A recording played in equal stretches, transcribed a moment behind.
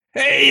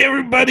Hey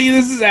everybody,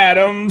 this is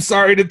Adam.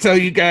 Sorry to tell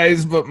you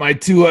guys, but my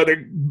two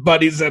other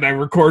buddies that I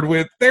record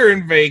with, they're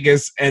in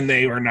Vegas and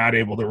they were not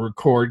able to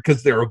record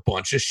because they're a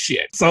bunch of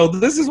shit. So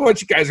this is what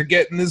you guys are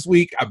getting this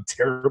week. I'm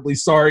terribly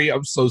sorry.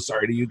 I'm so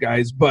sorry to you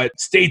guys, but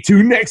stay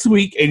tuned next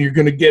week and you're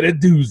going to get a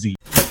doozy.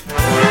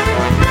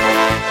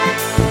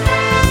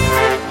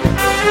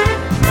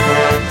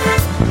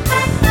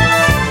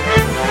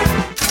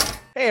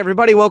 Hey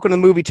everybody, welcome to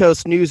Movie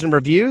Toast News and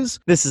Reviews.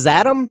 This is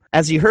Adam.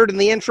 As you heard in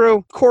the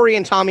intro, Corey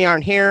and Tommy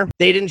aren't here.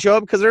 They didn't show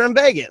up because they're in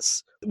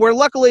Vegas. We're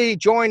luckily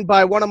joined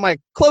by one of my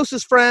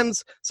closest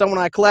friends, someone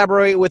I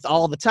collaborate with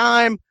all the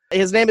time.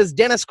 His name is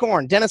Dennis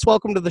Korn. Dennis,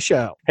 welcome to the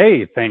show.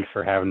 Hey, thanks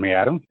for having me,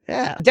 Adam.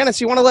 Yeah.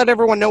 Dennis, you want to let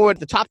everyone know what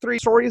the top 3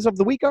 stories of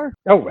the week are?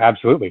 Oh,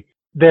 absolutely.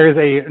 There's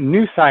a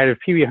new side of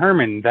Pee Wee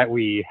Herman that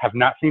we have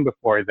not seen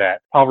before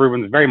that Paul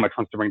Reubens very much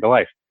wants to bring to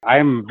life. I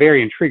am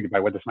very intrigued by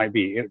what this might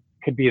be. It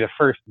could be the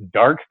first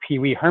dark Pee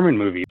Wee Herman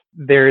movie.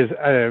 There's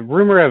a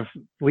rumor of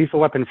Lethal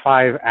Weapon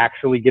 5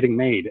 actually getting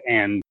made,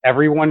 and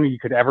everyone you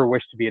could ever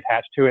wish to be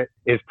attached to it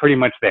is pretty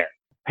much there.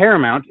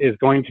 Paramount is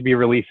going to be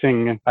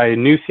releasing a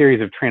new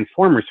series of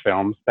Transformers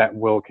films that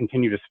will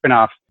continue to spin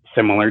off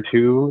similar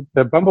to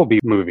the Bumblebee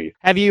movie.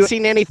 Have you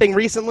seen anything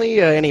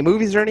recently? Any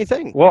movies or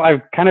anything? Well,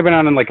 I've kind of been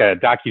on like a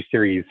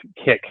docuseries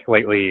kick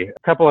lately. A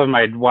couple of them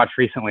I'd watched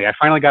recently. I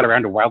finally got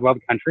around to Wild Wild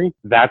Country.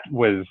 That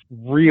was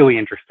really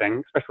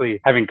interesting,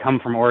 especially having come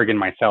from Oregon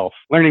myself.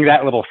 Learning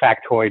that little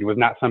factoid was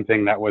not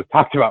something that was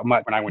talked about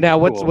much when I went to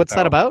school. Now, what's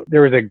that about?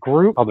 There was a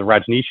group called the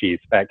Rajneeshis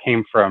that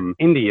came from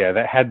India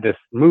that had this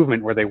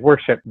movement where they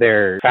worshiped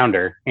their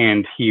founder,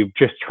 and he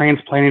just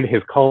transplanted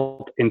his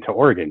cult into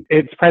Oregon.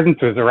 Its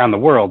presence was around the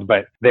world,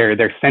 but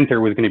their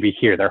center was going to be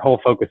here. Their whole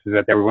focus is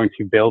that they were going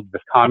to build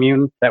this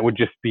commune that would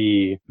just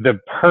be the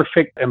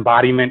perfect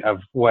embodiment of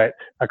what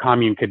a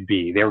commune could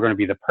be. They were going to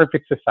be the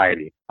perfect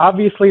society.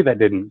 Obviously, that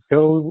didn't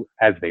go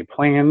as they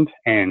planned,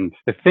 and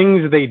the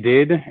things they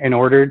did in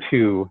order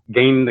to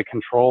gain the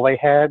control they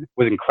had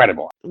was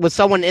incredible. Was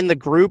someone in the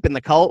group, in the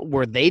cult,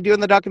 were they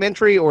doing the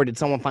documentary, or did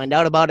someone find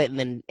out about it and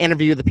then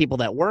interview the people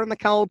that were in the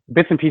cult?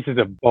 Bits and pieces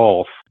of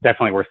both,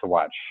 definitely worth the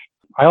watch.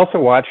 I also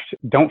watched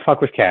Don't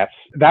Fuck with Cats.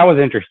 That was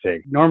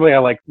interesting. Normally, I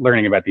like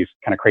learning about these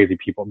kind of crazy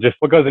people, just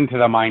what goes into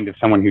the mind of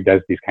someone who does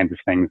these kinds of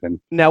things. And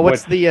now,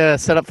 what's the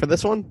setup for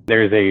this one?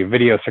 There's a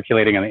video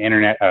circulating on the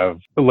internet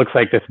of, it looks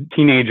like this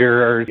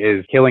teenager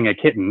is killing a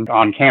kitten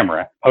on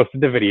camera,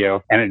 posted the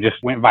video, and it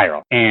just went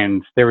viral.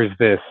 And there was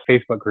this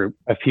Facebook group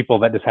of people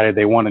that decided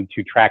they wanted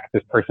to track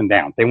this person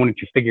down. They wanted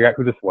to figure out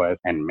who this was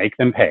and make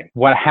them pay.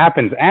 What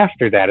happens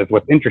after that is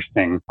what's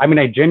interesting. I mean,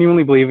 I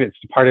genuinely believe it's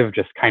part of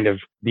just kind of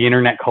the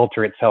internet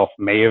culture itself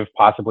may have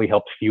possibly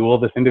helped fuel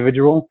this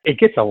individual. It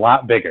gets a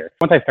lot bigger.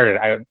 Once I started,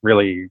 I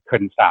really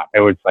couldn't stop. It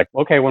was like,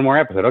 okay, one more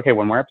episode. Okay,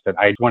 one more episode.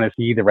 I just want to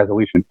see the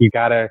resolution. You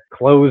got to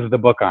close the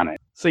book on it.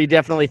 So you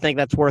definitely think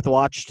that's worth a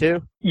watch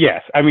too?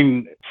 Yes. I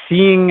mean,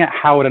 seeing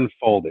how it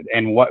unfolded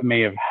and what may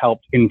have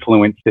helped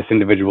influence this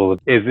individual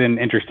is an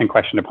interesting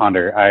question to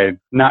ponder. I'm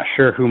not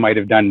sure who might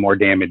have done more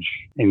damage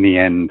in the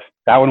end.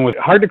 That one was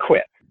hard to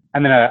quit.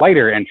 And then a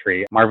lighter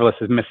entry, Marvelous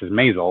Mrs.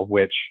 Maisel,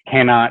 which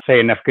cannot say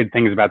enough good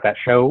things about that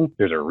show.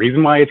 There's a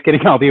reason why it's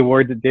getting all the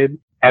awards it did.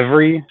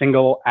 Every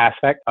single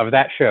aspect of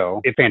that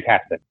show is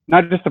fantastic.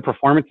 Not just the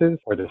performances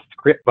or the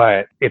script,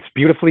 but it's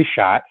beautifully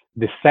shot.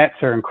 The sets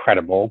are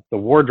incredible. The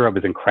wardrobe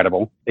is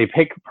incredible. They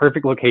pick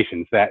perfect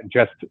locations that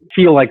just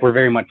feel like we're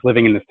very much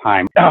living in this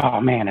time.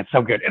 Oh man, it's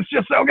so good. It's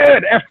just so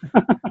good.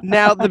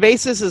 Now, the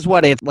basis is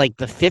what, it's like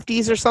the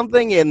 50s or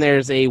something, and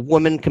there's a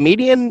woman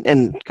comedian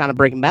and kind of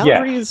breaking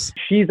boundaries?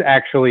 Yes. She's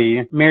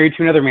actually married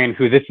to another man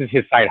who this is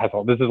his side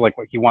hustle. This is like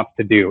what he wants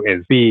to do,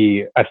 is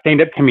be a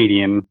stand-up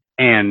comedian,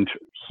 and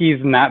he's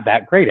not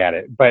that great at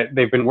it, but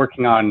they've been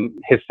working on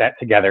his set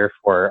together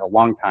for a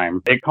long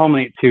time. It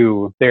culminates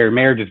to their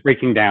marriage is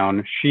breaking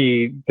down.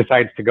 She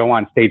decides to go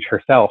on stage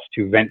herself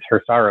to vent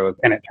her sorrows,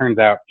 and it turns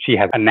out she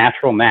has a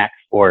natural knack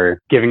for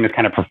giving this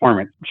kind of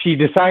performance. She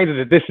decided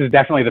that this is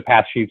definitely the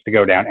path she needs to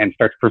go down and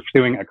starts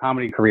pursuing a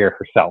comedy career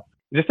herself.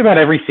 Just about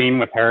every scene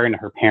with her and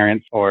her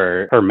parents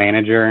or her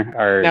manager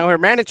are... Now, her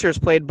manager is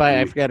played by,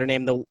 I forgot her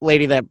name, the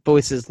lady that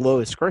voices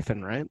Lois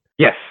Griffin, right?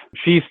 Yes.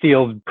 She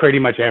steals pretty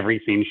much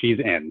every scene she's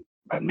in.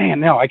 But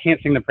man, no, I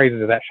can't sing the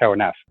praises of that show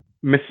enough.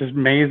 Mrs.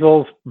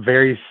 Maisel's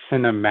very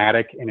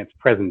cinematic in its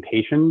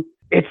presentation.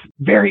 It's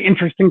very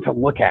interesting to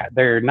look at.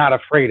 They're not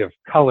afraid of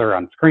color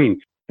on screen.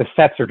 The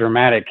sets are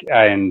dramatic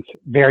and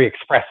very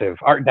expressive.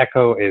 Art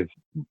Deco is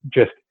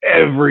just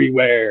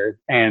everywhere.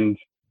 And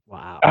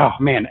wow. Oh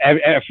man,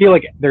 I feel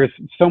like there's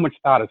so much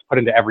thought is put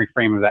into every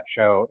frame of that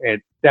show.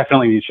 It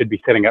definitely should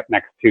be sitting up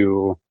next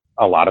to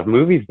a lot of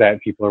movies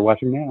that people are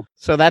watching now.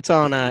 So that's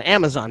on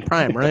Amazon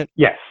Prime, right?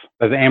 Yes.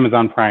 as an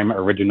Amazon Prime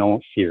original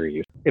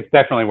series. It's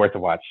definitely worth a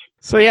watch.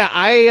 So yeah,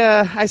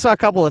 I saw a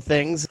couple of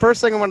things.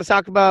 First thing I want to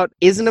talk about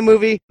isn't a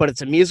movie, but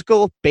it's a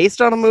musical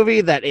based on a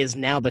movie that is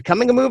now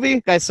becoming a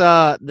movie. I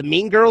saw the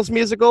Mean Girls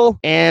musical,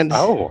 and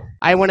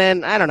I went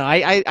in. I don't know.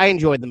 I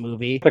enjoyed the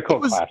movie. It's a cool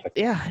classic.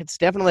 Yeah, it's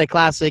definitely a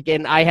classic,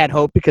 and I had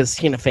hope because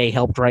Tina Fey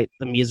helped write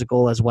the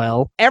musical as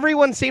well.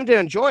 Everyone seemed to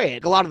enjoy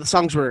it. A lot of the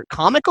songs were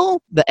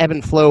comical. The ebb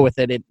and flow with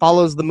it. It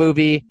follows the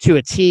movie to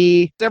a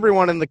T.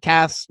 Everyone in the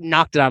cast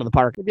knocked it out of the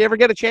park. If you ever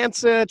get a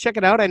chance, check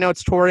it out. I know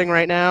it's touring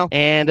right now,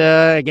 and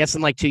I guess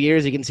in like 2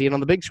 years you can see it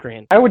on the big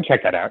screen. I would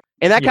check that out.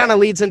 And that kind of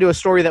leads into a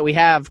story that we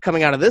have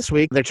coming out of this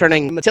week. They're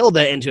turning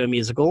Matilda into a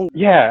musical.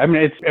 Yeah, I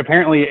mean,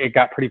 apparently it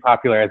got pretty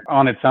popular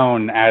on its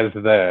own as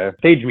the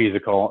stage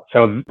musical.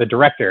 So the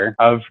director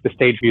of the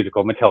stage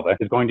musical, Matilda,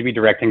 is going to be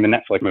directing the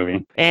Netflix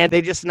movie. And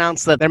they just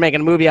announced that they're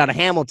making a movie out of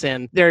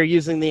Hamilton. They're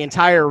using the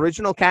entire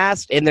original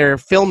cast, and they're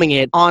filming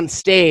it on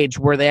stage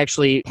where they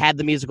actually had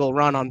the musical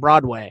run on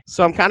Broadway.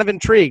 So I'm kind of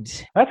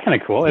intrigued. That's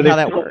kind of cool. How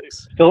that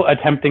works. Still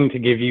attempting to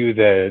give you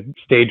the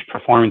stage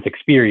performance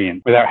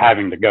experience without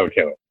having to go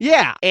to it.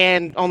 Yeah,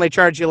 and only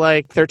charge you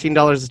like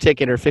 $13 a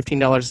ticket or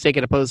 $15 a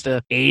ticket opposed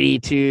to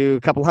 $80 to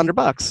a couple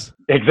 $100.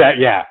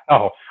 Exactly. Yeah.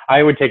 Oh,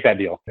 I would take that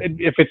deal.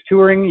 If it's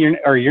touring,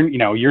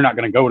 you're not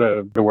going to go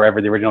to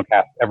wherever the original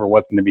cast ever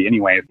was going to be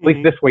anyway. At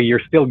least this way,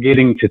 you're still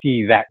getting to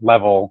see that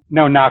level.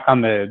 No knock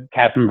on the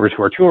cast members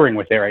who are touring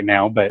with it right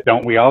now, but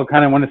don't we all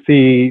kind of want to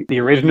see the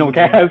original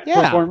cast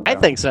perform? I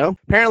think so.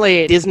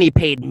 Apparently, Disney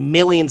paid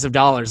millions of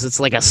dollars. It's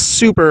like a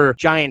super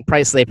giant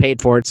price they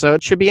paid for it, so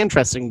it should be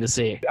interesting to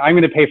see. I'm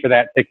going to pay for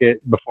that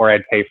ticket before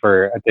I'd pay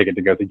for a ticket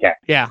to go see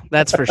Cats. Yeah,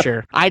 that's for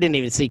sure. I didn't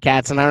even see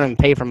Cats, and I don't even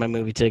pay for my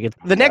movie ticket.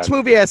 The next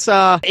movie I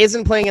saw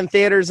isn't playing in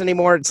theaters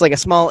anymore. It's like a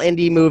small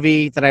indie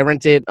movie that I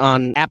rented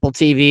on Apple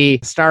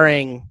TV,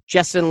 starring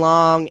Justin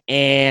Long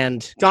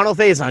and Donald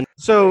Faison.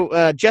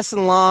 So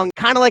Justin Long,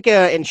 kind of like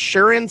an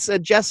insurance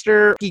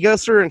adjuster. He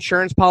goes through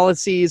insurance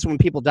policies when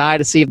people die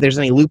to see if there's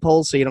any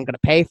loopholes so you don't got to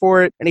pay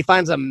for it. And he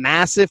finds a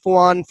massive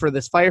one for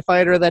this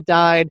firefighter that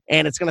died,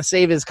 and it's going to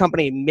save his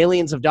company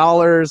millions of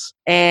dollars.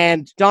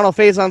 And Donald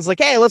Faison's like,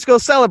 hey, let's go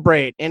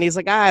celebrate. And he's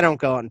like, I don't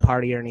go out and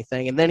party or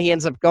anything. And then he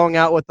ends up going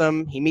out with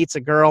them. He meets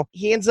a girl.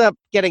 He ends up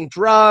getting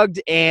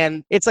drugged,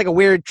 and it's like a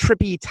weird,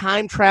 trippy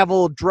time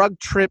travel drug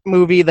trip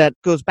movie that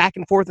goes back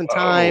and forth in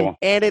time.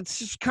 And it's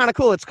just kind of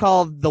cool. It's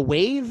called The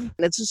Wave, and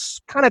it's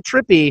just kind of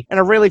trippy and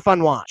a really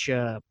fun watch.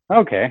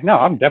 Okay. No,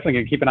 I'm definitely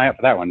going to keep an eye out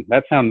for that one.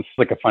 That sounds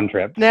like a fun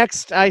trip.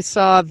 Next, I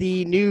saw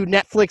the new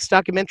Netflix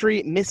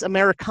documentary, Miss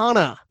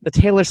Americana, the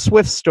Taylor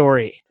Swift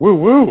story. Woo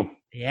woo.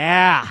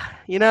 Yeah.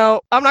 You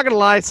know, I'm not going to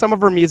lie. Some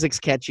of her music's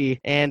catchy,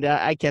 and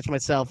I catch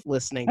myself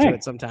listening to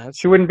it sometimes.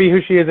 She wouldn't be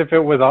who she is if it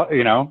was all,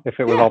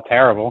 was all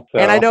terrible. So.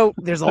 And I know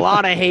there's a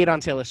lot of hate on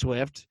Taylor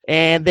Swift,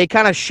 and they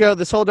kind of show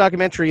this whole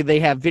documentary. They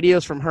have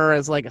videos from her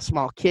as like a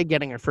small kid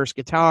getting her first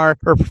guitar,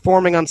 her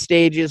performing on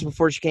stages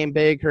before she came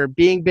big, her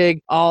being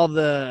big, all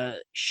the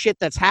shit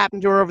that's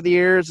happened to her over the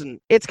years. And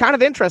it's kind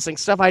of interesting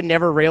stuff I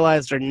never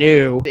realized or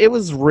knew. It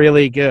was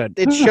really good.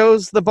 It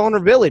shows the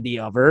vulnerability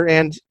of her,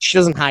 and she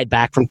doesn't hide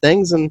back from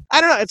things. And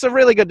I don't know, it's a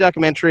really good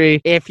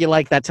documentary if you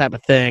like that type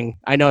of thing.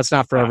 I know it's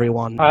not for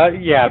everyone.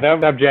 Yeah, the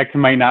object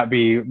might not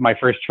be my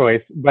first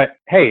choice, but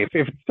hey, if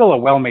it's still a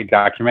well-made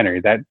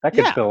documentary, that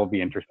could still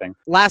be interesting.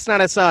 Last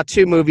night I saw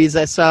 2 movies.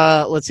 I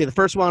saw, the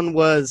first one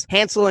was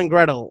Hansel and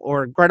Gretel,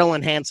 or Gretel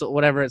and Hansel,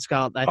 whatever it's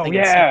called. I think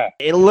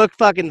it looked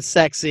fucking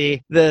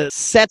sexy. The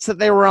sets that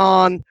they were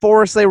on,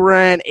 forest they were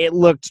in, it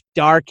looked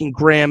dark and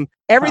grim.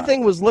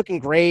 Everything was looking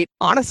great.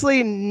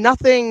 Honestly,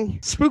 nothing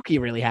spooky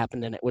really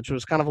happened in it, which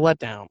was kind of a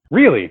letdown.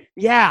 Really?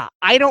 Yeah.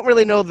 I don't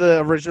really know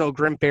the original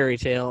Grimm fairy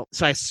tale,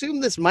 so I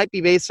assume this might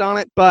be based on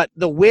it, but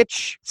the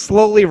witch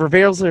slowly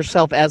reveals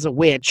herself as a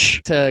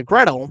witch to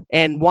Gretel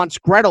and wants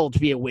Gretel to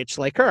be a witch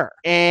like her.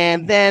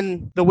 And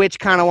then the witch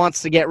kind of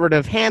wants to get rid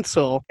of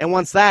Hansel, and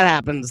once that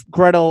happens,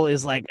 Gretel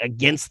is like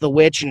against the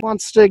witch and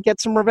wants to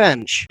get some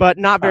revenge, but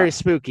not very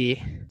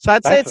spooky. So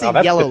I'd say it's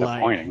a yellow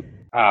light.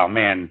 Oh,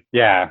 man.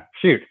 Yeah.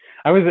 Shoot.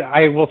 I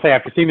will say,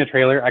 after seeing the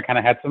trailer, I kind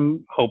of had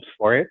some hopes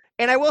for it.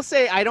 And I will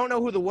say, I don't know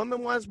who the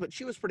woman was, but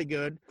she was pretty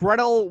good.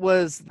 Gretel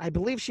was, I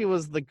believe she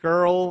was the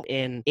girl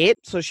in It,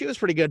 so she was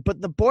pretty good. But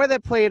the boy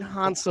that played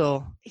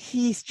Hansel,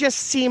 he just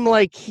seemed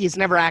like he's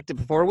never acted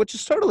before, which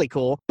is totally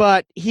cool.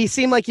 But he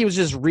seemed like he was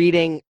just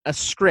reading a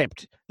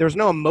script. There was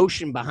no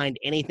emotion behind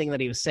anything that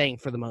he was saying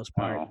for the most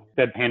part. Oh,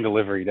 deadpan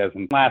delivery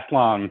doesn't last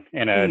long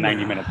in a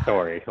 90-minute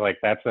story. Like,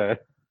 that's a...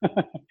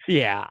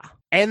 Yeah.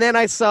 And then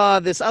I saw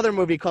this other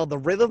movie called The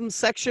Rhythm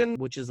Section,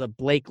 which is a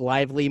Blake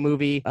Lively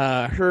movie.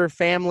 Her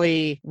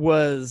family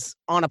was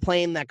on a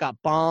plane that got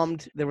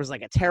bombed. There was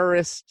like a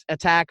terrorist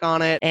attack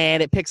on it,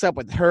 and it picks up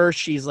with her.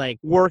 She's like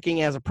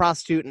working as a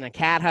prostitute in a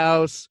cat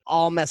house,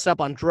 all messed up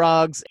on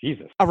drugs.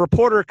 Jesus. A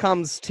reporter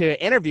comes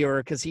to interview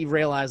her because he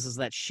realizes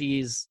that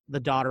she's the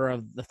daughter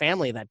of the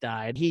family that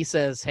died. He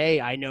says, hey,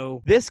 I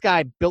know this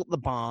guy built the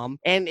bomb,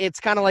 and it's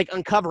kind of like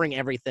uncovering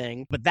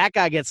everything, but that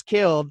guy gets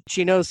killed.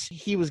 She knows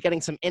he was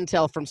getting some intel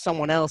herself from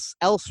someone else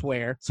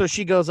elsewhere. So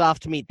she goes off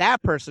to meet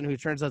that person who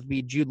turns out to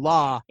be Jude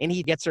Law, and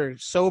he gets her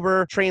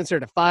sober, trains her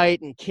to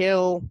fight and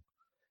kill.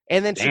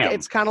 And then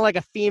it's kind of like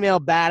a female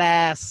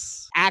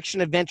badass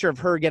action adventure of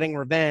her getting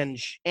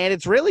revenge. And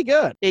it's really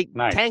good. It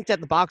tanked at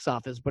the box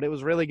office, but it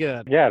was really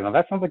good. Yeah, no,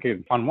 that sounds like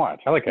a fun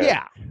watch. I like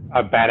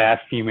a badass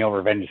female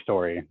revenge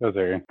story. Those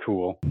are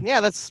cool.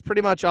 Yeah, that's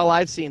pretty much all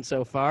I've seen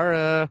so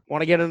far.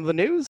 Want to get into the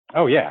news?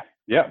 Oh, yeah.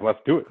 Yeah, let's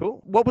do it. Cool.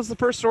 What was the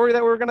first story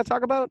that we were going to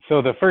talk about?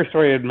 So the first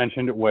story I had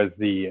mentioned was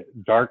the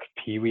Dark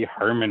Pee Wee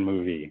Herman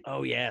movie.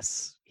 Oh,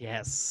 yes.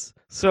 Yes.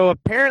 So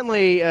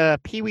apparently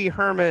Pee Wee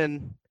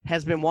Herman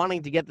has been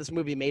wanting to get this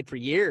movie made for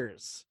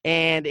years.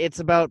 And it's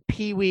about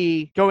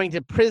Pee-wee going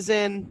to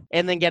prison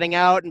and then getting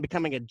out and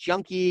becoming a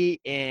junkie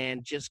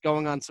and just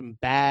going on some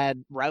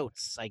bad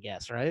routes, I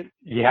guess, right?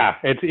 Yeah,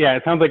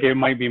 it sounds like it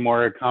might be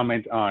more a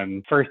comment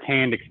on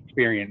firsthand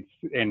experience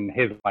in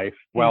his life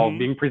while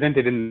being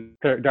presented in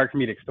dark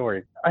comedic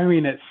story. I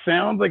mean, it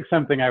sounds like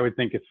something I would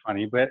think is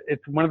funny, but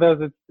it's one of those,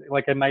 it's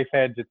like a knife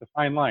edge, it's a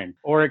fine line.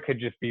 Or it could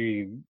just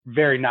be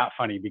very not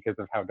funny because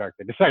of how dark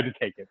they decided to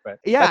take it. But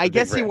yeah, I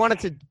guess he wanted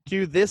to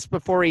do this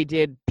before he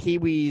did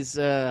Pee-wee's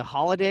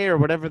Holiday or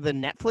whatever the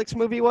Netflix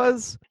movie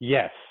was.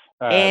 Yes.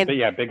 And but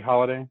yeah, Big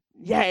Holiday.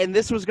 Yeah, and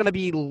this was going to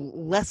be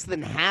less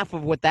than half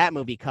of what that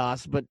movie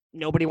cost, but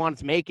nobody wanted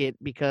to make it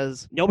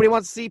because nobody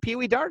wants to see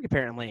Pee-wee Dark,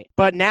 apparently.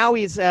 But now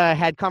he's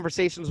had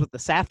conversations with the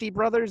Safdie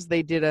brothers.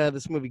 They did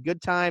this movie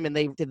Good Time, and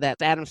they did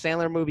that Adam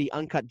Sandler movie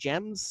Uncut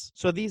Gems.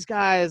 So these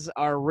guys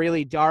are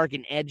really dark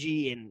and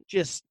edgy and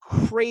just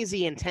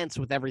crazy intense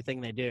with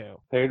everything they do.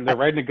 They're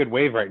riding a good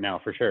wave right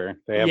now, for sure.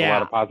 They have a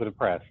lot of positive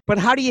press. But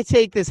how do you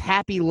take this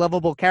happy,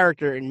 lovable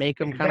character and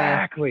make him kind of...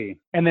 Exactly.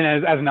 And then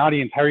as an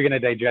audience, how are you going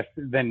to digest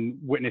then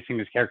witnessing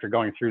this character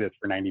going through this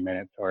for 90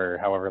 minutes or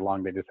however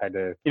long they decide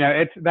to,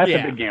 that's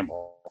a big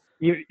gamble.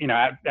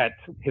 At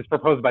his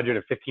proposed budget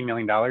of $15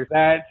 million,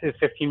 that is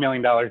 $15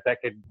 million that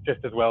could just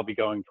as well be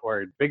going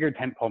toward bigger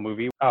tentpole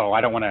movie. Oh,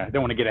 I don't want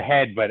to get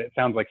ahead, but it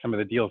sounds like some of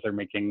the deals they're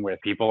making with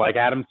people like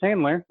Adam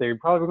Sandler, they're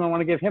probably going to want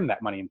to give him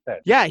that money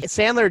instead. Yeah,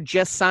 Sandler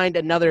just signed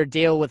another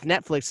deal with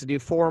Netflix to do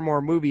 4 more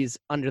movies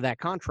under that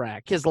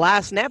contract. His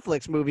last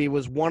Netflix movie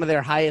was one of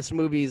their highest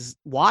movies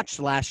watched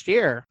last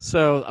year.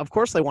 So, of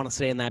course, they want to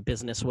stay in that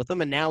business with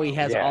him. And now he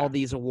has all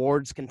these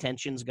awards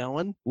contentions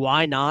going.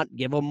 Why not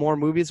give him more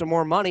movies or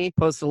more money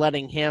opposed to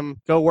letting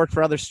him go work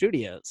for other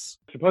studios?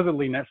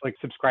 Supposedly, Netflix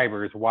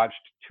subscribers watched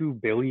 2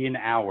 billion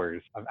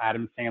hours of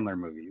Adam Sandler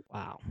movies.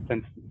 Wow.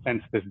 Since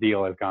this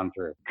deal has gone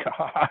through.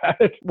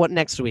 God. What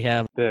next do we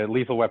have? The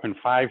Lethal Weapon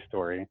 5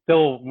 story.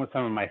 Still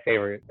some of my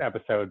favorite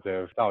episodes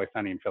of It's Always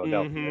Sunny in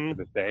Philadelphia to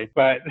this day.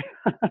 But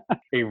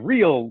a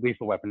real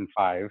Lethal Weapon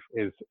 5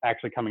 is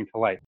actually coming to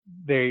light.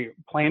 They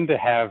plan to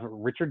have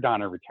Richard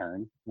Donner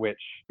return,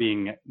 which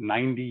being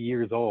 90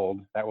 years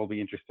old, that will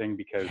be interesting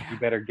because you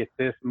better get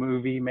this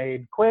movie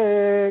made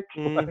quick.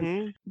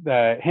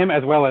 Him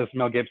as well as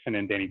Mel Gibson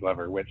and Danny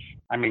Glover, which,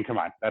 I mean, come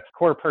on, that's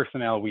core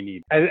personnel we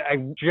need. I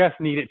just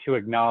need it to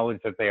acknowledge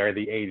that they are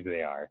the age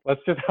they are.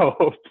 Let's just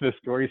hope the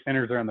story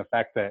centers around the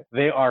fact that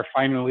they are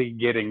finally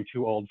getting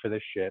too old for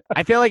this shit.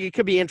 I feel like it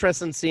could be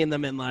interesting seeing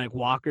them in like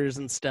walkers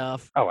and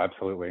stuff. Oh,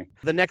 absolutely.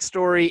 The next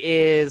story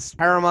is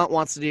Paramount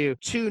wants to do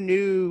 2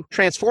 new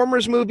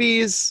Transformers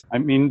movies. I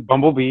mean,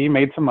 Bumblebee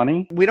made some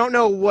money. We don't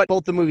know what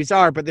both the movies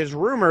are, but there's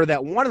rumor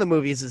that one of the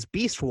movies is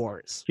Beast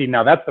Wars. See,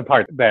 now that's the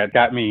part that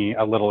got me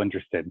a little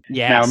interested.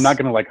 Yes. Now, I'm not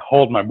going to like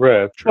hold my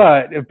breath,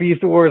 but a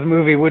Beast Wars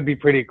movie would be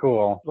pretty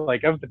cool.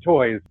 Like, of the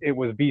toys, it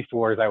was Beast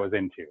Wars I was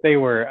into. They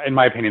were, in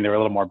my opinion, they were a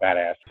little more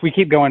badass. If we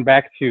keep going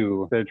back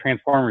to the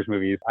Transformers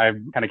movies,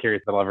 I'm kind of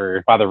curious if they'll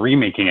ever bother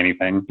remaking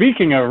anything.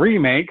 Speaking of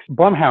remakes,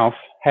 Blumhouse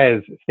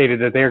has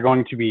stated that they are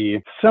going to be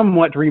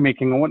somewhat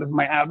remaking one of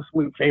my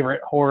absolute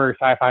favorite horror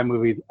sci-fi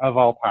movies of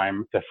all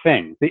time, The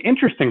Thing. The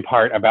interesting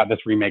part about this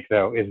remake,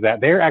 though, is that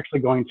they're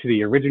actually going to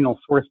the original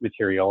source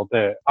material.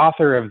 The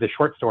author of the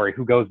short story,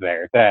 Who Goes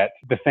There, that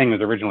The Thing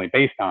was originally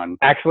based on,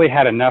 actually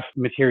had enough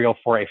material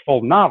for a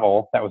full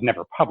novel that was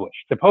never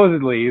published.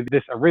 Supposedly,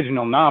 this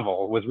original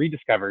novel was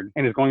rediscovered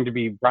and is going to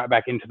be brought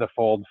back into the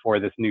fold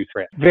for this new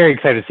script. Very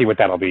excited to see what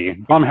that'll be.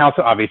 Blumhouse,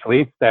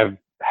 obviously, they've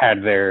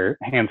had their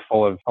hands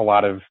full of a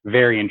lot of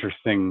very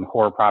interesting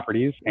horror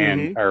properties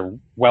and are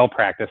well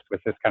practiced with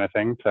this kind of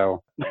thing.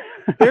 So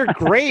they're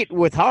great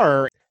with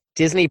horror.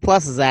 Disney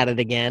Plus is at it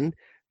again.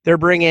 They're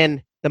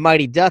bringing the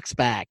Mighty Ducks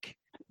back.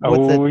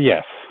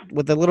 Yes.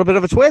 With a little bit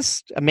of a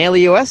twist.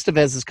 Emilio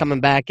Estevez is coming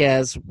back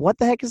as, what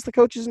the heck is the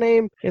coach's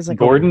name? Like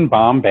Gordon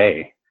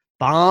Bombay.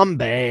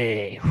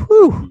 Bombay.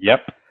 Whew. Yep.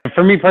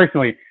 For me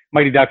personally,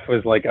 Mighty Ducks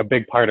was like a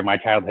big part of my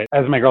childhood.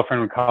 As my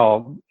girlfriend would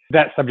call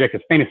that subject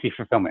is fantasy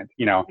fulfillment.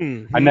 You know,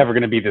 I'm never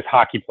going to be this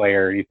hockey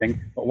player or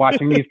anything, but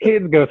watching these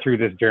kids go through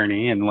this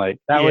journey and like,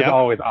 that was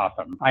always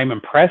awesome. I'm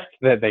impressed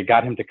that they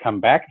got him to come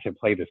back to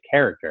play this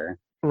character.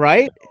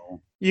 Right?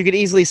 So, you could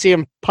easily see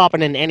him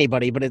popping in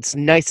anybody, but it's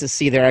nice to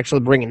see they're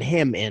actually bringing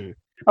him in.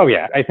 Oh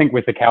yeah, I think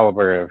with the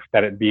caliber of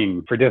that it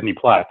being for Disney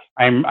Plus,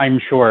 I'm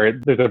sure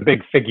there's a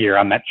big figure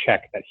on that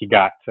check that he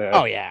got to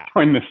Oh yeah.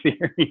 join the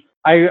series.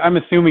 I'm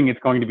assuming it's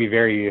going to be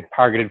very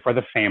targeted for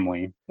the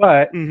family,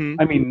 but Hmm.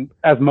 I mean,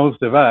 as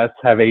most of us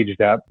have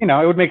aged up, you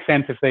know, it would make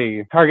sense if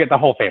they target the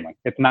whole family.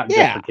 It's not just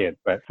Yeah. for kids,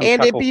 but some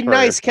And it'd chuckles be for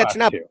nice us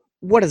catching up. too.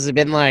 What has it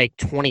been, like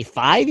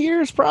 25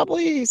 years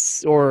probably,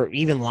 or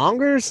even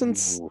longer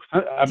since Ooh,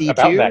 D2?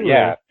 about that,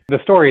 yeah. Or...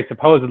 The story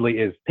supposedly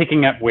is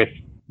picking up with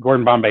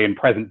Gordon Bombay in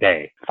present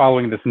day,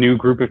 following this new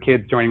group of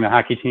kids joining the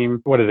hockey team.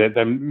 What is it?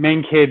 The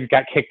main kid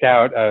got kicked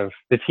out of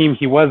the team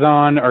he was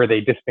on, or they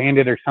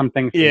disbanded or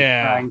something. So he's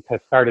trying to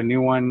start a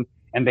new one,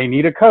 and they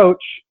need a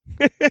coach.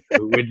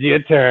 Who would you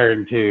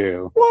turn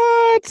to?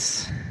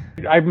 What?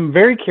 I'm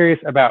very curious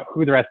about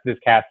who the rest of this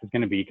cast is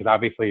going to be, because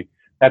obviously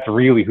that's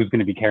really who's going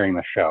to be carrying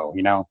the show,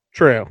 you know?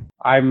 True.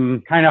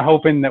 I'm kind of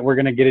hoping that we're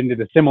going to get into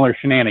the similar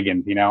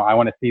shenanigans, you know? I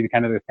want to see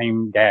kind of the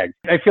same gags.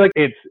 I feel like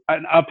it's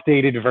an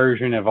updated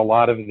version of a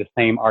lot of the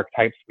same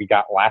archetypes we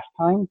got last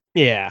time,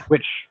 Yeah.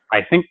 which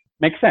I think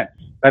makes sense.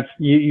 That's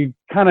you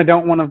kind of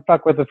don't want to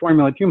fuck with the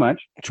formula too much.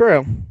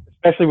 True.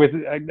 Especially with,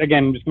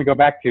 again, I'm just going to go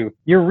back to,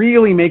 you're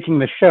really making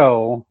the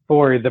show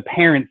for the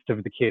parents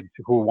of the kids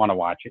who want to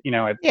watch it, you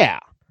know? Yeah.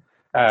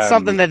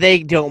 Something that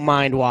they don't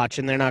mind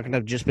watching. They're not going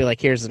to just be like,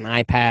 here's an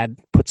iPad,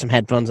 put some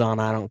headphones on,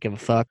 I don't give a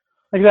fuck.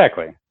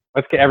 Exactly.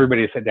 Let's get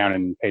everybody to sit down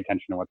and pay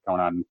attention to what's going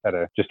on instead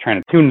of just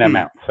trying to tune them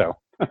out. So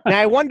Now,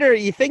 I wonder,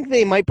 you think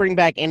they might bring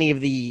back any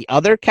of the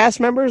other cast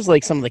members,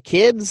 like some of the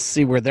kids,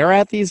 see where they're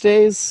at these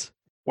days?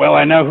 Well,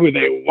 I know who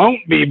they won't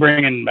be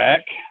bringing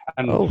back,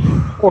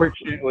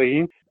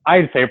 unfortunately.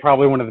 I'd say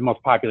probably one of the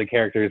most popular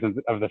characters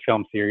of the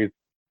film series,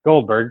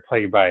 Goldberg,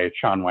 played by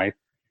Shaun Weiss.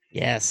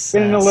 Yes.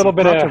 Been in a little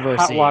bit of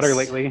hot water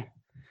lately.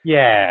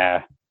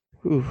 Yeah.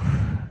 Ooh.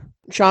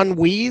 Shaun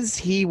Weiss,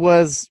 he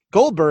was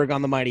Goldberg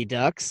on the Mighty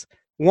Ducks,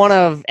 one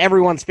of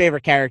everyone's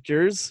favorite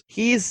characters.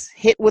 He's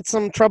hit with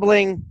some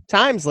troubling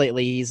times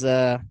lately. He's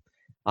on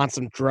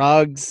some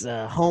drugs,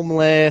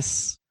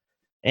 homeless,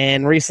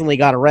 and recently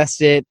got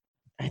arrested.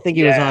 I think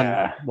he was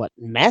on,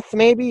 meth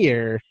maybe?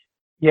 Or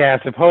yeah,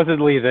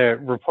 supposedly the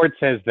report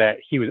says that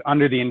he was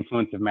under the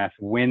influence of meth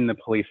when the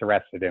police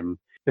arrested him.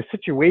 The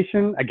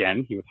situation,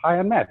 again, he was high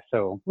on meth,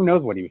 so who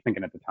knows what he was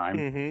thinking at the time.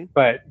 Mm-hmm.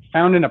 But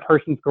found in a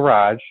person's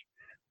garage,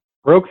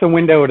 broke the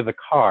window to the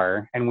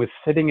car, and was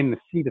sitting in the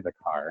seat of the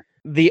car.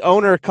 The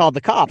owner called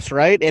the cops,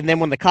 right? And then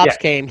when the cops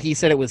came, he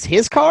said it was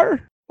his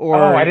car? Or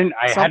I hadn't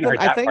heard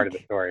that part of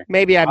the story.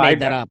 Maybe I made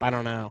that up. I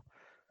don't know.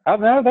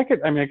 No,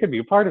 it could be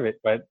a part of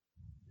it, but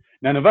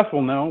none of us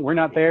will know. We're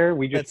not there.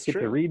 We just get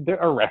to read the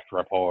arrest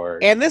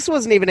report. And this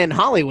wasn't even in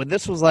Hollywood.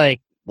 This was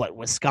like,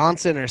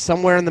 Wisconsin or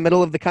somewhere in the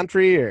middle of the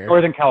country? Or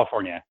Northern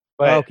California.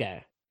 But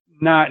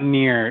not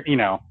near, you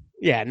know.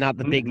 Yeah, not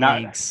the big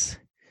leagues.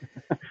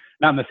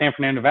 Not in the San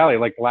Fernando Valley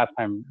like the last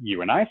time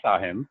you and I saw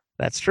him.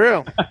 That's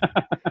true.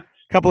 A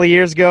couple of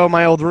years ago,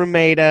 my old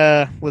roommate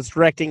was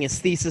directing his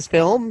thesis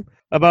film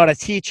about a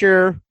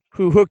teacher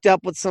who hooked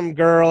up with some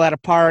girl at a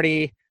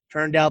party.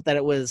 Turned out that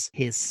it was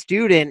his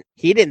student.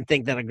 He didn't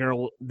think that a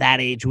girl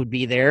that age would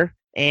be there.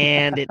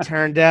 And it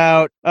turned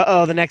out,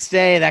 the next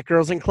day, that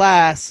girl's in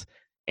class.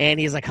 And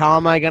he's like, how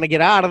am I going to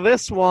get out of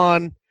this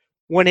one?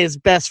 When his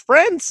best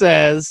friend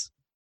says,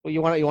 well,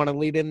 you want to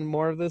lead in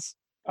more of this?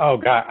 Oh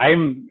God,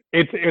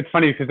 it's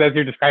funny because as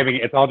you're describing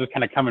it, it's all just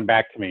kind of coming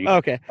back to me.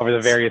 Okay. Over the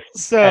various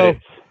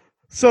edits.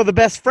 So the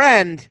best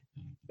friend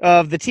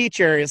of the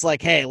teacher is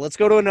like, hey, let's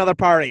go to another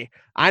party.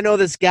 I know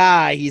this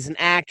guy. He's an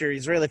actor.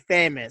 He's really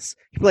famous.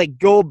 He played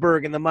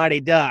Goldberg in the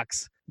Mighty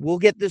Ducks. We'll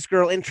get this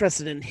girl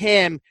interested in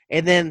him,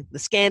 and then the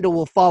scandal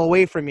will fall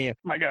away from you.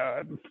 My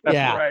God, that's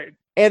right.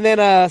 And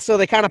then, so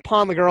they kind of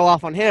pawn the girl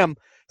off on him.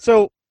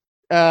 So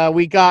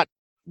we got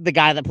the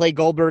guy that played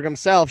Goldberg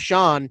himself,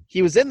 Shaun.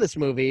 He was in this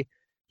movie.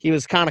 He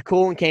was kind of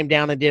cool and came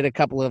down and did a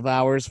couple of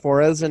hours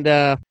for us, and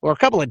or a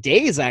couple of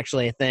days,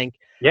 actually, I think.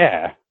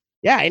 Yeah.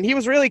 Yeah, and he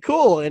was really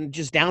cool and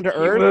just down to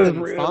earth. He was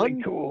and really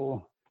fun.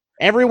 Cool.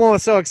 Everyone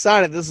was so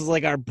excited. This was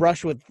like our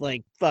brush with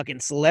like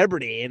fucking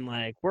celebrity, and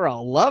like we're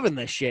all loving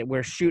this shit.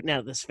 We're shooting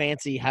out this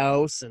fancy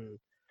house, and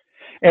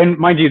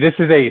mind you, this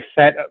is a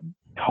set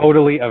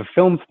totally of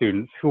film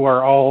students who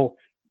are all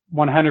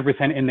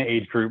 100% in the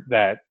age group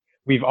that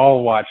we've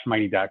all watched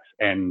Mighty Ducks,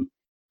 and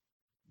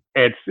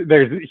he's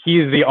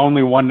the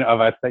only one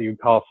of us that you'd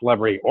call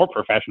celebrity or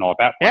professional at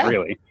that point,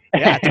 really.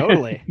 Yeah,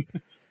 totally.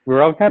 We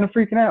were all kind of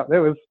freaking out. It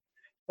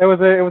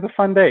was a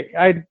fun day.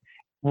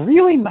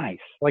 Really nice.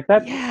 Like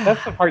that's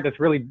the part that's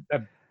really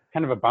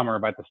kind of a bummer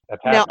about this.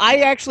 Now, I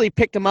actually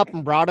picked him up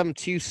and brought him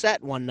to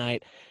set one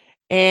night,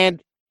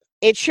 and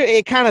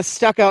it kind of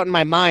stuck out in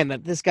my mind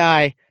that this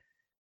guy,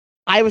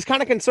 I was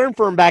kind of concerned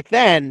for him back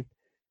then.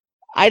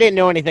 I didn't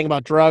know anything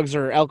about drugs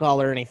or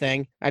alcohol or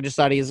anything. I just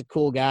thought he was a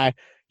cool guy.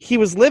 He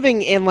was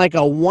living in like a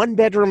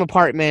 1-bedroom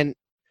apartment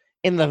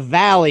in the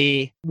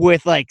valley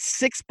with like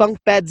 6 bunk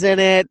beds in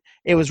it.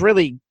 It was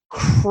really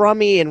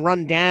crummy and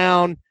run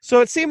down. So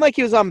it seemed like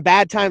he was on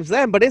bad times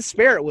then, but his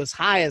spirit was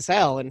high as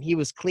hell and he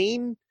was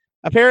clean.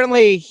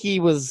 Apparently he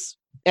was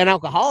an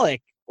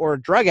alcoholic or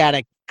a drug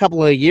addict a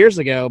couple of years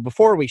ago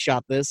before we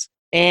shot this.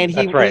 And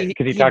That's right,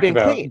 because he talked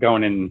about clean.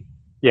 going in.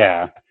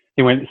 Yeah,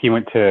 he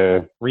went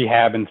to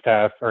rehab and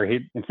stuff,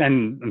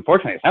 and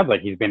unfortunately, it sounds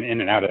like he's been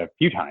in and out a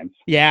few times.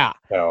 Yeah.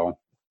 So,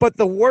 but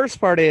the worst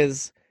part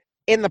is,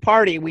 in the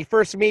party, we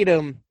first meet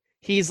him.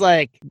 He's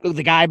like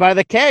the guy by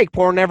the keg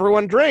pouring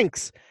everyone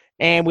drinks,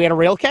 and we had a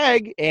real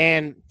keg,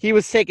 and he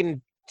was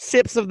taking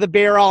sips of the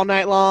beer all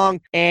night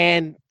long,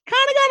 and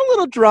kind of got a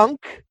little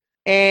drunk.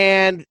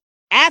 And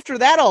after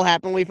that all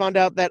happened, we found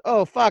out that,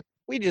 oh fuck,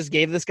 we just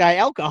gave this guy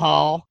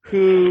alcohol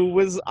who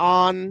was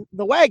on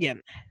the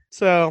wagon.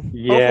 So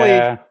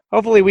yeah,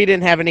 hopefully we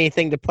didn't have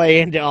anything to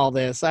play into all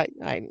this. I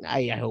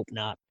hope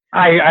not.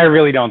 I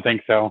really don't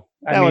think so.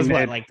 That was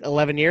what, like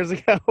 11 years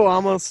ago,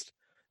 almost?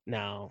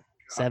 No,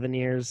 7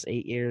 years,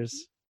 8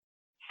 years.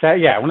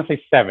 Yeah, I want to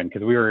say 7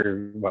 because we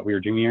were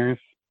juniors.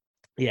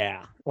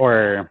 Yeah.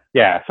 Or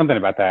yeah, something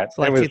about that.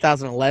 So like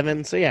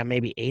 2011. So yeah,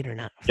 maybe 8 or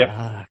 9. Yep.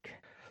 Fuck.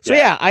 So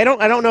yeah, I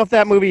don't know if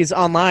that movie is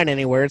online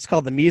anywhere. It's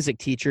called The Music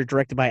Teacher,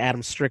 directed by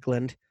Adam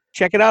Strickland.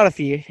 Check it out if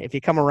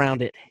you come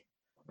around it.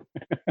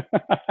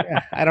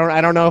 Yeah, I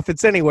don't know if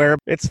it's anywhere.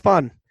 It's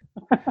fun.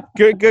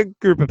 Good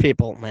group of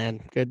people,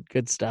 man.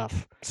 Good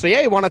stuff. So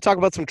yeah, you want to talk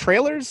about some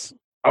trailers?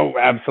 Oh,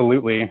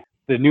 absolutely.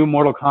 The new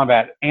Mortal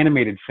Kombat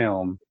animated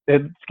film.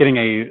 It's getting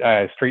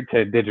a straight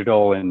to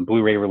digital and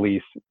Blu-ray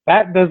release.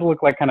 That does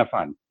look like kind of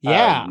fun.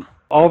 Yeah.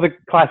 All the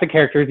classic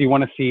characters you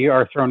want to see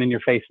are thrown in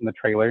your face in the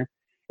trailer.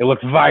 It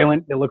looks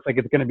violent. It looks like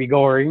it's going to be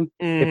gory.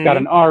 Mm-hmm. It's got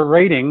an R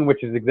rating,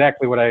 which is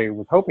exactly what I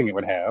was hoping it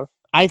would have.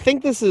 I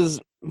think this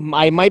is,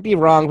 I might be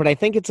wrong, but I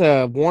think it's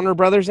a Warner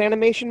Brothers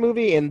animation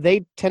movie, and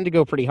they tend to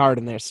go pretty hard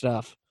in their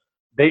stuff.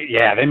 They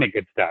make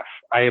good stuff.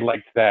 I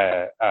liked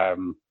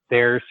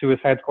their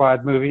Suicide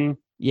Squad movie.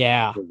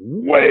 Yeah. It was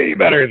way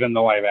better than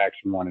the live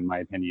action one, in my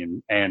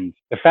opinion. And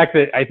the fact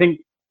that I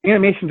think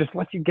animation just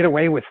lets you get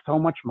away with so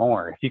much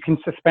more. If you can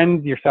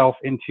suspend yourself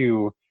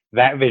into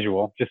that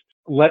visual, just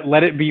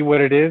let it be what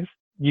it is,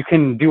 you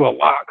can do a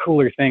lot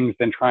cooler things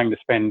than trying to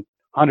spend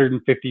 $150,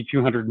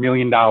 $200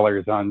 million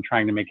on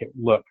trying to make it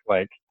look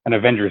like an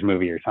Avengers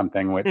movie or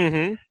something, which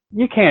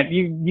you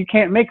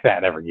can't make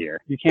that every year.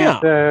 You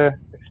can't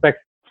expect.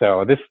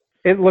 So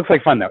it looks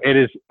like fun though. It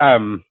is,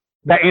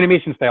 that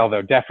animation style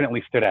though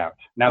definitely stood out.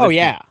 Now that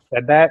you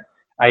said that,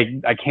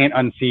 I can't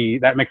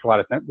unsee, that makes a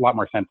lot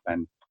more sense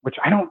then, which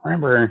I don't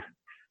remember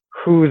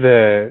who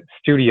the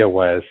studio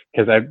was,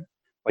 because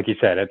like you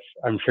said,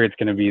 I'm sure it's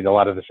going to be a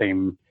lot of the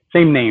same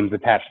names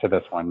attached to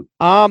this one.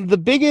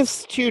 The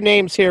biggest two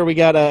names here, we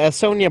got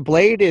Sonya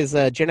Blade is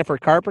Jennifer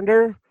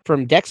Carpenter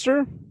from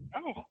Dexter.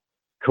 Oh,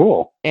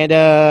 cool. And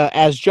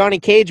as Johnny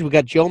Cage, we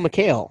got Joel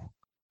McHale.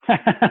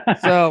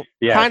 So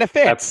kind of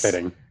fits. That's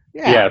fitting.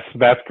 Yeah. Yes,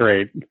 that's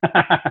great.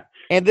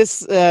 And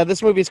this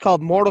movie is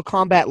called Mortal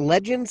Kombat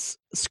Legends: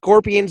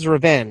 Scorpion's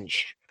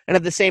Revenge. And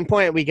at the same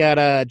point, we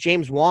got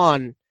James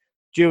Wan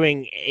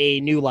doing a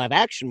new live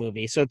action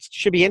movie. So it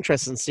should be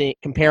interesting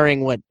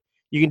comparing what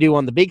you can do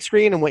on the big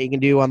screen and what you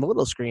can do on the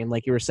little screen,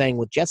 like you were saying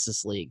with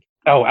Justice League.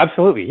 Oh,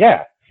 absolutely,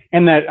 yeah.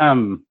 And that,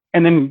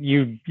 and then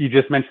you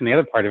just mentioned the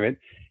other part of it.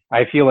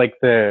 I feel like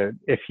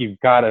if you've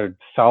got a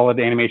solid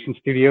animation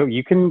studio,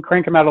 you can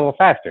crank them out a little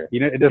faster. You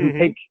know, it doesn't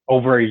take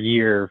over a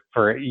year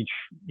for each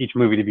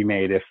movie to be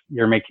made if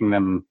you're making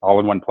them all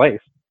in one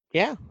place.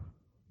 Yeah,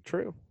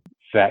 true.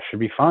 So that should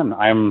be fun.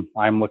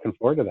 I'm looking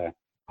forward to that.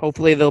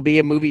 Hopefully there'll be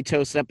a Movie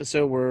Toast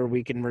episode where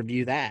we can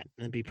review that.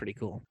 That'd be pretty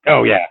cool.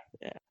 Oh, yeah.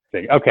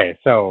 Okay,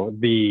 so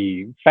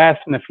the Fast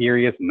and the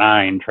Furious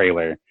 9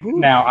 trailer. Ooh.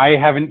 Now, I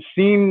haven't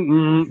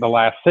seen the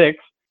last 6,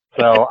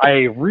 so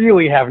I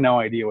really have no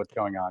idea what's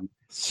going on.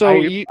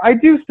 So I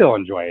do still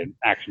enjoy an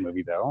action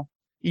movie, though.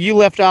 You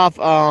left off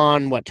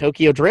on, what,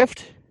 Tokyo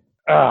Drift?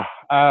 That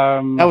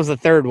was the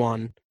third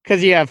one.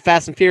 Because you have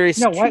Fast and Furious,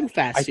 no, two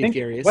Fast and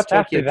Furious. What's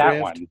Tokyo after that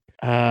Drift. one?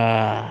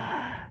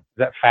 Is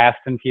that Fast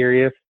and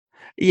Furious?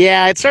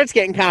 Yeah, it starts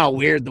getting kind of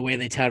weird the way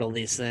they title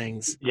these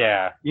things.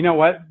 Yeah, you know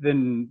what?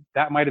 Then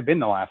that might have been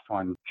the last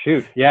one.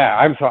 Shoot, yeah.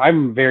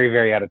 I'm very,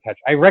 very out of touch.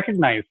 I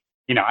recognize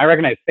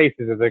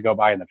faces as they go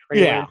by in the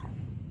trailer. Yeah,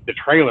 the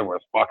trailer was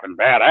fucking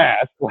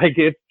badass. Like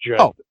it's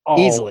just all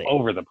easily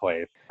over the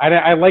place.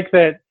 I like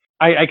that.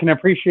 I can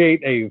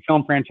appreciate a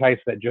film franchise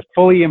that just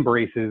fully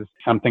embraces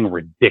something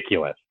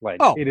ridiculous. Like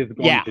it is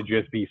going to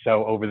just be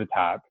so over the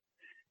top.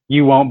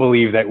 You won't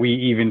believe that we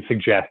even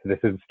suggest this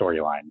is a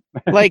storyline.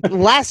 Like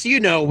last,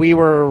 we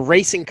were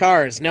racing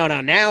cars. No,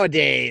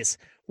 nowadays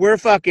we're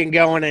fucking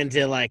going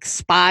into like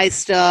spy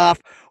stuff.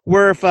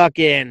 We're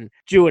fucking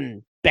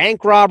doing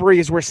bank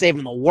robberies. We're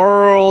saving the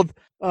world.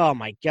 Oh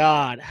my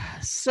God.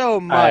 So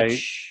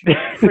much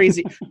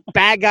crazy.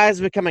 Bad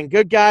guys becoming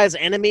good guys,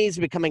 enemies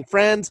becoming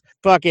friends.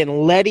 Fucking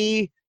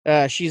Letty.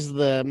 She's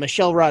the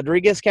Michelle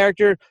Rodriguez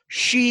character.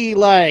 She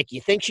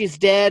you think she's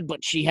dead,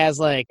 but she has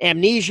like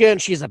amnesia and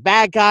she's a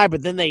bad guy,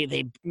 but then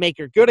they make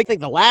her good. I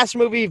think the last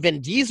movie, Vin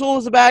Diesel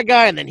is a bad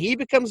guy and then he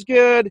becomes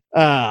good.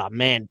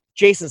 Man,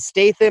 Jason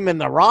Statham and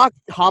The Rock,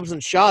 Hobbs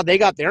and Shaw, they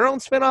got their own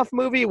spin-off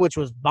movie, which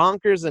was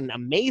bonkers and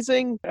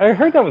amazing. I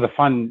heard that was a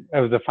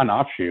fun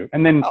offshoot.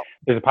 And then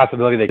there's a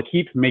possibility they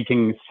keep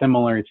making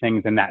similar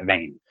things in that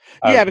vein.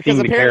 Yeah, because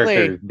seeing apparently the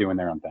characters doing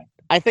their own thing.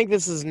 I think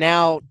this is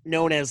now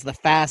known as the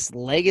Fast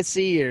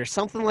Legacy or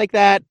something like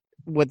that.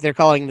 What they're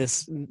calling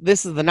this.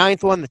 This is the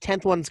 9th one. The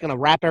 10th one's going to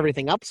wrap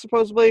everything up,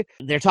 supposedly.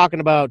 They're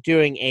talking about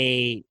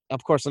doing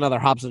of course, another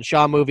Hobbs and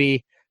Shaw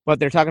movie, but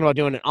they're talking about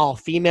doing an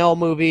all-female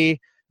movie.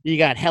 You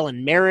got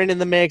Helen Mirren in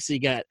the mix. You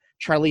got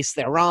Charlize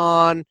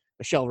Theron,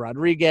 Michelle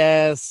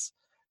Rodriguez,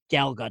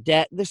 Gal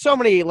Gadot. There's so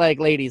many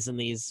ladies in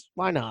these.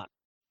 Why not?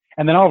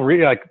 And then all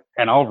really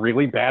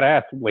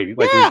badass ladies.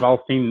 Like Yeah.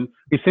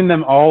 we've seen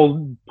them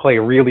all play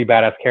really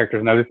badass characters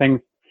and other things.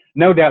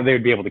 No doubt they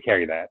would be able to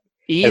carry that.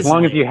 Easily. As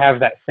long as you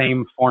have that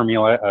same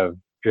formula of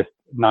just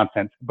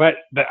nonsense. But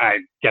I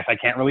guess I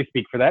can't really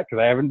speak for that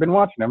because I haven't been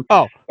watching them.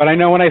 Oh. But I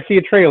know when I see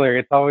a trailer,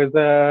 it's always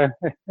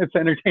it's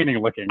entertaining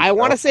looking. I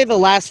want to say the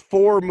last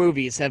 4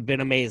 movies have been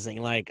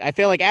amazing. I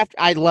feel like after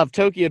I loved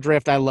Tokyo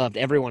Drift, I loved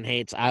Everyone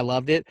Hates, I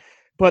loved it.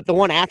 But the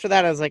one after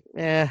that, I was like,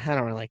 I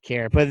don't really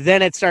care. But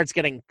then it starts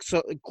getting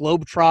so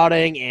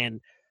globetrotting and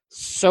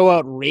so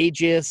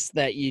outrageous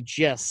that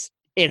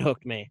it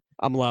hooked me.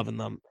 I'm loving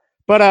them.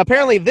 But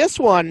apparently this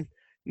one,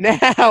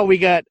 now we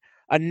got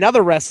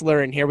another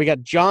wrestler in here. We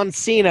got John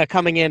Cena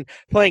coming in,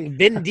 playing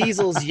Vin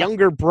Diesel's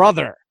younger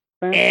brother.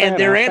 And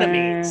they're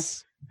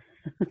enemies.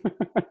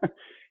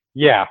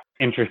 Yeah,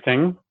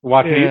 interesting.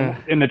 Watching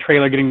in the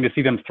trailer, getting to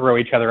see them throw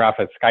each other off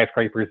of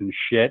skyscrapers and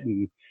shit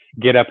and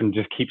get up and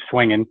just keep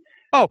swinging.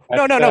 Oh,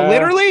 no.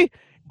 Literally,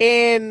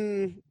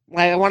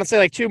 I want to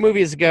say 2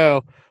 movies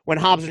ago, when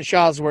Hobbs and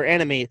Shaws were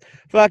enemies,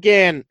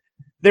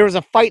 there was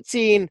a fight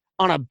scene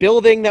on a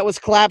building that was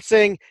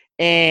collapsing,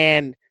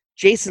 and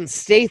Jason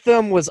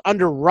Statham was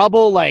under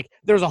rubble.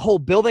 There was a whole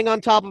building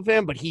on top of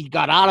him, but he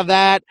got out of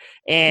that.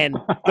 And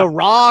The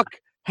Rock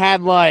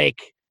had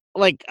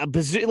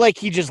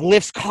he just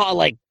lifts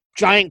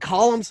giant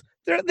columns.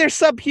 They're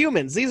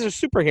subhumans. These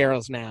are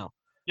superheroes now.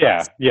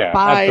 Yeah,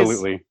 Spies.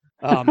 Absolutely.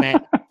 Oh man.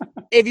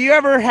 If you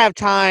ever have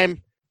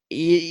time,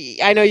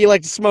 I know you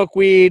like to smoke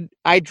weed.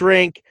 I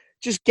drink.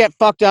 Just get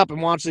fucked up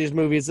and watch these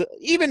movies.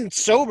 Even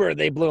sober,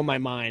 they blew my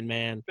mind,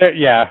 man.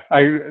 Yeah,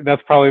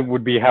 that's probably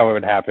would be how it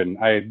would happen.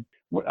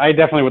 I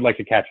definitely would like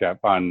to catch up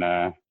on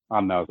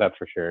those. That's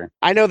for sure.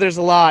 I know there's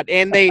a lot,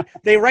 and they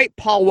write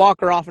Paul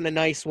Walker off in a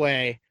nice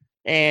way,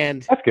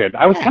 and that's good.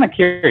 I was kind of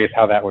curious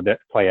how that would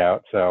play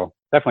out, so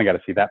definitely got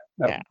to see that.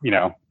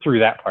 Through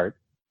that part.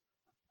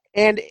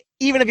 And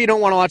even if you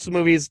don't want to watch the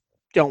movies,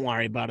 don't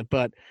worry about it.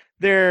 But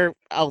they're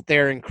out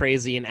there and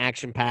crazy and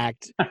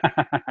action-packed.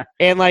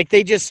 And,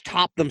 they just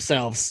top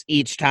themselves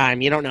each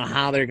time. You don't know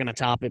how they're going to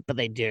top it, but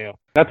they do.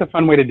 That's a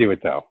fun way to do it,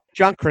 though.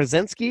 John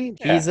Krasinski,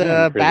 he's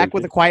back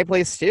with A Quiet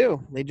Place,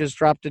 too. They just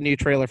dropped a new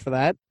trailer for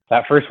that.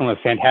 That first one was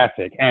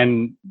fantastic.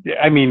 And,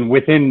 I mean,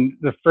 within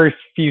the first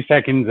few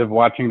seconds of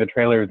watching the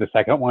trailer of the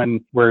second one,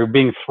 we're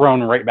being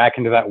thrown right back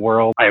into that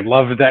world. I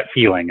loved that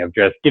feeling of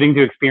just getting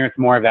to experience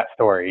more of that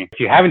story. If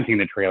you haven't seen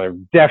the trailer,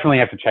 definitely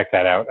have to check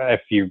that out if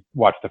you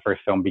watch the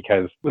first film,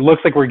 because it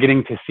looks like we're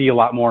getting to see a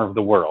lot more of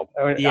the world.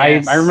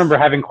 Yes. I remember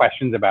having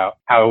questions about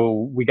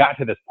how we got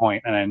to this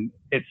point, and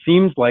it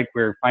seems like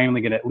we're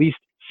finally going to at least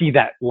see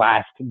that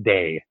last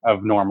day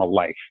of normal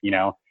life,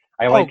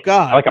 I like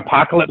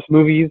apocalypse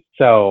movies,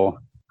 so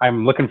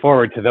I'm looking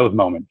forward to those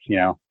moments,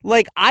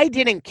 I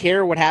didn't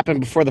care what happened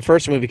before the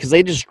first movie because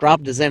they just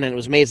dropped us in and it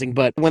was amazing.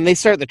 But when they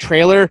start the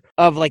trailer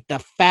of the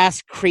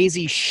fast,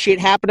 crazy shit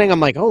happening, I'm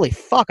like, holy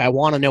fuck, I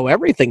want to know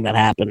everything that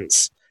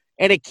happens.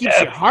 And it keeps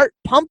your heart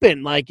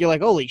pumping. You're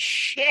like, holy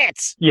shit.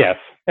 Yes.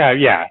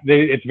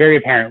 It's very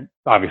apparent,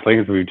 obviously,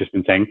 as we've just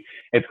been saying,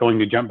 it's going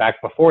to jump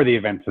back before the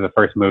events of the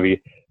first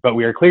movie, but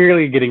we are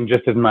clearly getting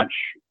just as much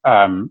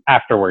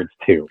afterwards,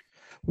 too.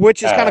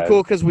 Which is kind of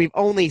cool because we've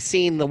only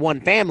seen the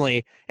one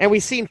family, and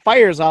we've seen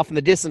fires off in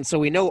the distance, so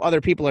we know other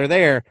people are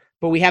there,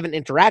 but we haven't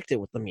interacted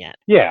with them yet.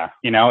 Yeah,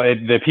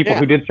 the people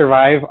who did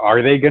survive,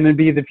 are they going to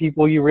be the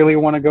people you really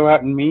want to go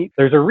out and meet?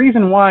 There's a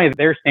reason why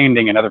they're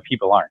standing and other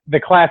people aren't. The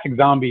classic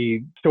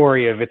zombie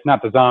story of it's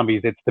not the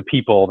zombies, it's the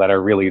people that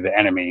are really the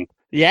enemy.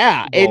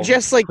 Yeah, and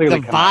just the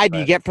vibe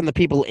you get from the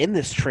people in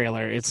this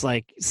trailer. It's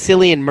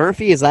Cillian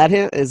Murphy, is that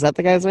him? Is that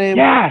the guy's name?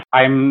 Yeah,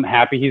 I'm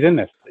happy he's in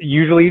this.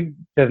 Usually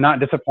does not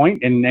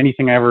disappoint in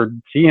anything I ever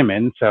see him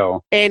in,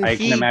 so and I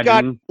he can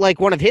imagine... got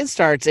one of his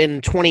starts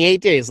in 28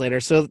 Days Later,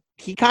 so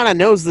he kind of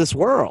knows this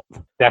world.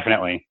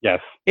 Definitely, yes.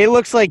 It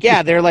looks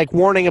they're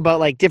warning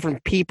about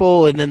different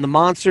people and then the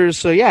monsters,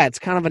 so yeah, it's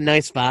kind of a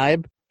nice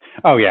vibe.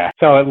 Oh yeah,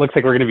 so it looks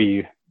like we're going to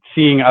be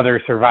seeing other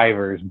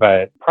survivors,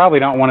 but probably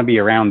don't want to be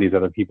around these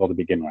other people to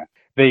begin with.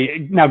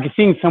 Now,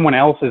 seeing someone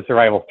else's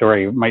survival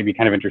story might be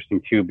kind of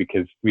interesting too,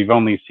 because we've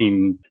only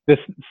seen this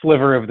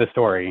sliver of the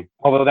story.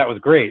 Although that was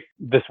great,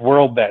 this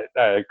world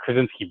that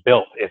Krasinski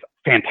built is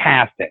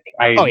fantastic.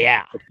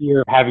 The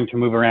fear of having to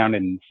move around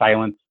in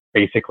silence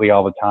basically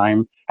all the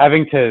time,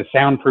 having to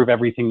soundproof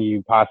everything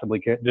you possibly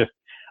could, just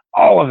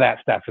all of that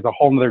stuff is a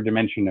whole other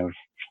dimension of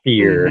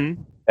fear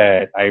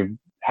that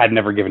had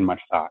never given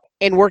much thought.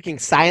 And working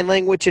sign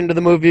language into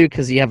the movie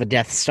because you have a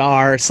Death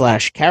Star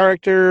 /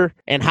 character,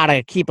 and how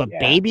to keep a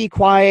baby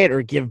quiet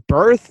or give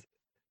birth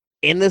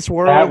in this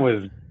world. That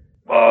was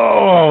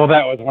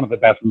one of the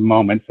best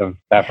moments of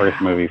that first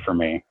movie for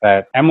me.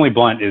 That Emily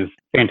Blunt is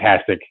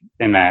fantastic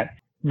in that.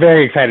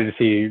 Very excited to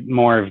see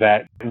more of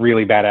that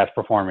really badass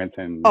performance.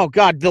 And oh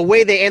god, the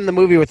way they end the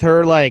movie with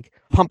her like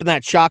pumping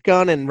that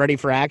shotgun and ready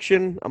for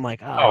action, I'm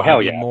like, oh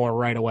hell yeah, more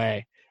right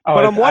away.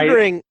 But I'm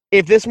wondering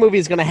if this movie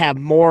is going to have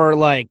more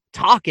like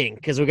talking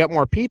because we got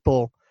more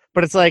people.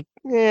 But it's like,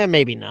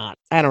 maybe not.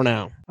 I don't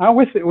know.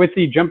 With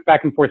the jump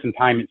back and forth in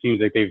time, it seems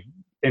like they've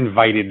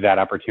invited that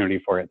opportunity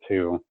for it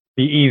to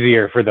be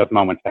easier for those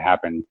moments to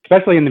happen,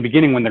 especially in the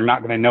beginning when they're not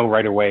going to know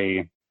right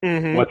away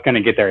what's going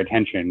to get their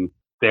attention.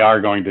 They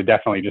are going to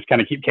definitely just kind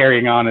of keep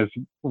carrying on as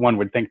one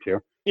would think to.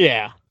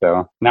 Yeah.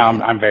 So now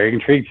I'm very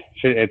intrigued.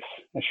 It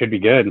should be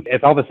good.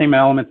 It's all the same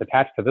elements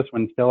attached to this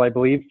one still, I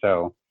believe.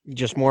 So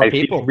just more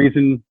people.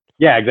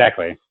 Yeah,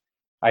 exactly.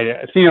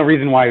 I see no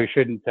reason why we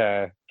shouldn't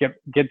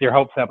get your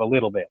hopes up a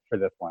little bit for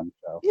this one.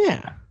 So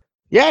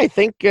yeah, I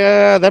think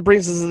that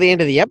brings us to the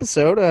end of the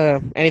episode.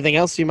 Anything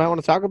else you might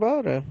want to talk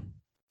about?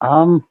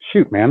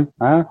 Shoot, man.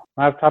 Off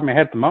the top of my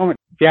head at the moment,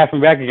 if you ask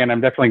me back again, I'm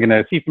definitely going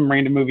to see some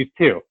random movies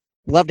too.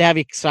 Love to have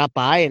you stop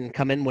by and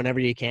come in whenever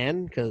you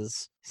can,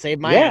 because save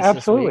my ass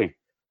absolutely. This week.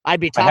 I'd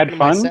be talking to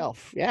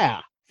myself. Yeah.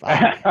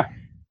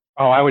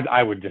 Oh,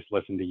 I would just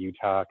listen to you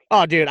talk.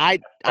 Oh, dude, I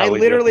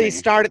literally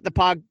started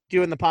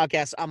doing the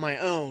podcast on my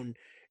own,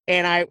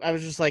 and I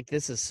was just like,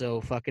 this is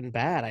so fucking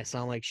bad. I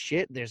sound like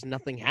shit. There's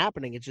nothing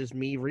happening. It's just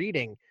me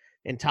reading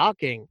and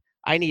talking.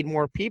 I need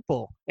more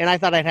people, and I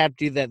thought I'd have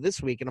to do that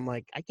this week, and I'm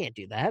like, I can't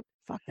do that.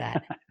 Fuck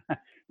that.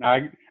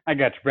 No, I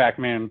got you back,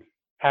 man.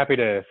 Happy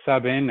to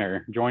sub in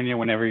or join you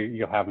whenever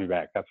you'll have me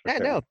back. That's for sure.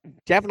 No,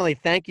 definitely.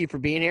 Thank you for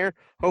being here.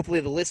 Hopefully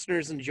the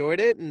listeners enjoyed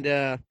it,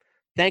 and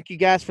thank you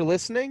guys for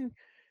listening.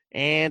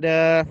 And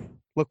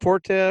look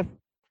forward to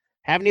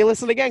having you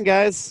listen again,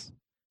 guys.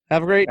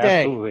 Have a great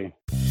day. Absolutely.